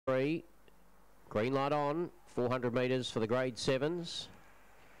3. Green light on. 400 metres for the grade 7s.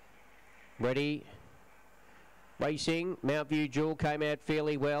 Ready. Racing, Mount View Jewel came out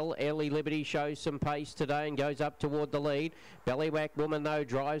fairly well. Early Liberty shows some pace today and goes up toward the lead. Bellywhack Woman, though,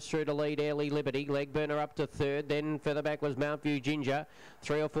 drives through to lead Early Liberty. Leg Burner up to third. Then further back was Mount View Ginger.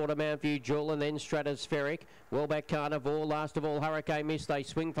 3 or 4 to Mount View Jewel and then Stratospheric. Wellback Carnivore. Last of all, Hurricane Mist. They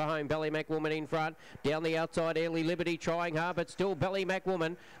swing for home. Bellywhack Woman in front. Down the outside, Early Liberty trying hard, but still Bellywhack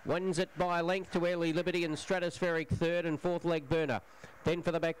Woman wins it by a length to Early Liberty and Stratospheric third and fourth Leg Burner. Then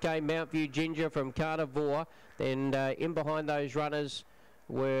for the back came Mount View Ginger from Carnivore. And in behind those runners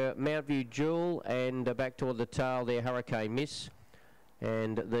were Mount View Jewel and back toward the tail there, Hurricane Miss.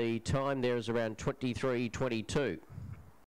 And the time there is around 23:22.